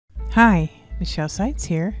Hi, Michelle Seitz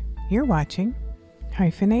here. You're watching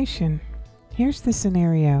Hyphenation. Here's the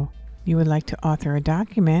scenario. You would like to author a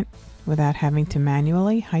document without having to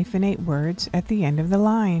manually hyphenate words at the end of the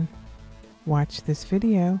line. Watch this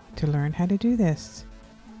video to learn how to do this.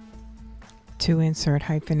 To insert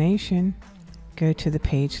hyphenation, go to the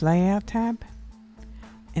Page Layout tab,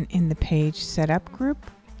 and in the Page Setup group,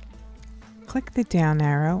 click the down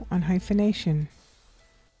arrow on hyphenation.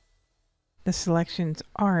 The selections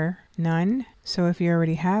are none, so if you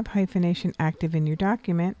already have hyphenation active in your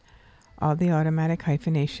document, all the automatic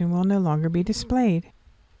hyphenation will no longer be displayed.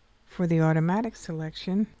 For the automatic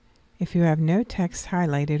selection, if you have no text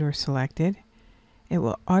highlighted or selected, it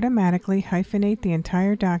will automatically hyphenate the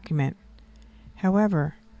entire document.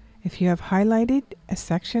 However, if you have highlighted a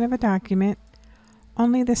section of a document,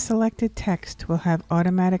 only the selected text will have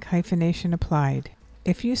automatic hyphenation applied.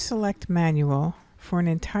 If you select manual for an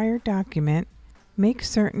entire document, make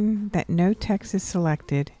certain that no text is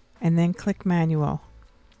selected and then click manual.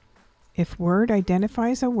 If Word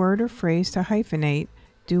identifies a word or phrase to hyphenate,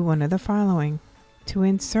 do one of the following. To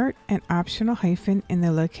insert an optional hyphen in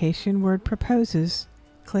the location Word proposes,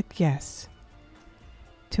 click yes.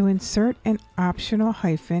 To insert an optional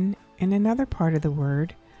hyphen in another part of the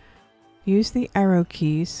word, use the arrow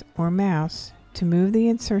keys or mouse to move the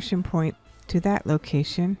insertion point to that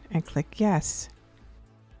location and click yes.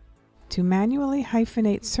 To manually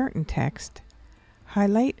hyphenate certain text,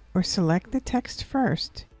 highlight or select the text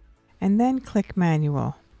first and then click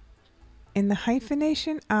manual. In the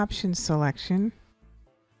hyphenation options selection,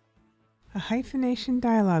 a hyphenation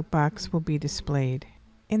dialog box will be displayed.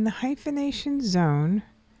 In the hyphenation zone,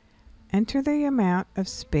 enter the amount of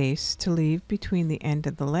space to leave between the end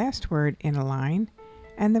of the last word in a line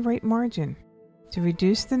and the right margin. To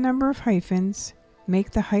reduce the number of hyphens,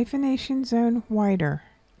 make the hyphenation zone wider.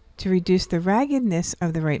 To reduce the raggedness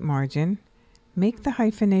of the right margin, make the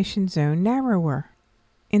hyphenation zone narrower.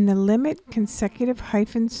 In the Limit Consecutive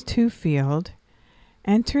Hyphens to field,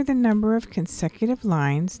 enter the number of consecutive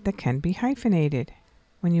lines that can be hyphenated.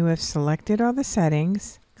 When you have selected all the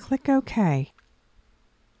settings, click OK.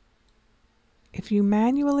 If you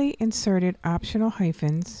manually inserted optional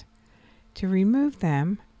hyphens, to remove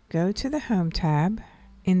them, go to the Home tab.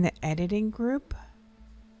 In the Editing group,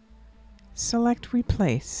 select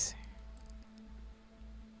Replace.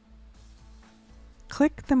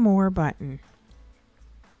 Click the More button.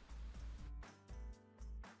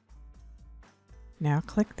 Now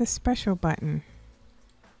click the Special button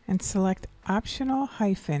and select Optional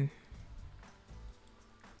Hyphen.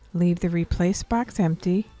 Leave the Replace box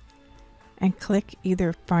empty and click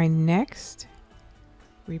either Find Next,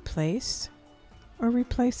 Replace, or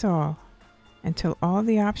Replace All until all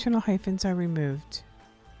the optional hyphens are removed.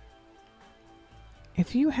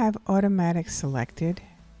 If you have automatic selected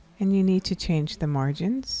and you need to change the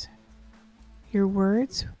margins, your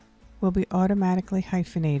words will be automatically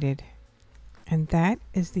hyphenated. And that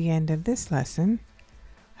is the end of this lesson,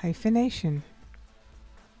 Hyphenation.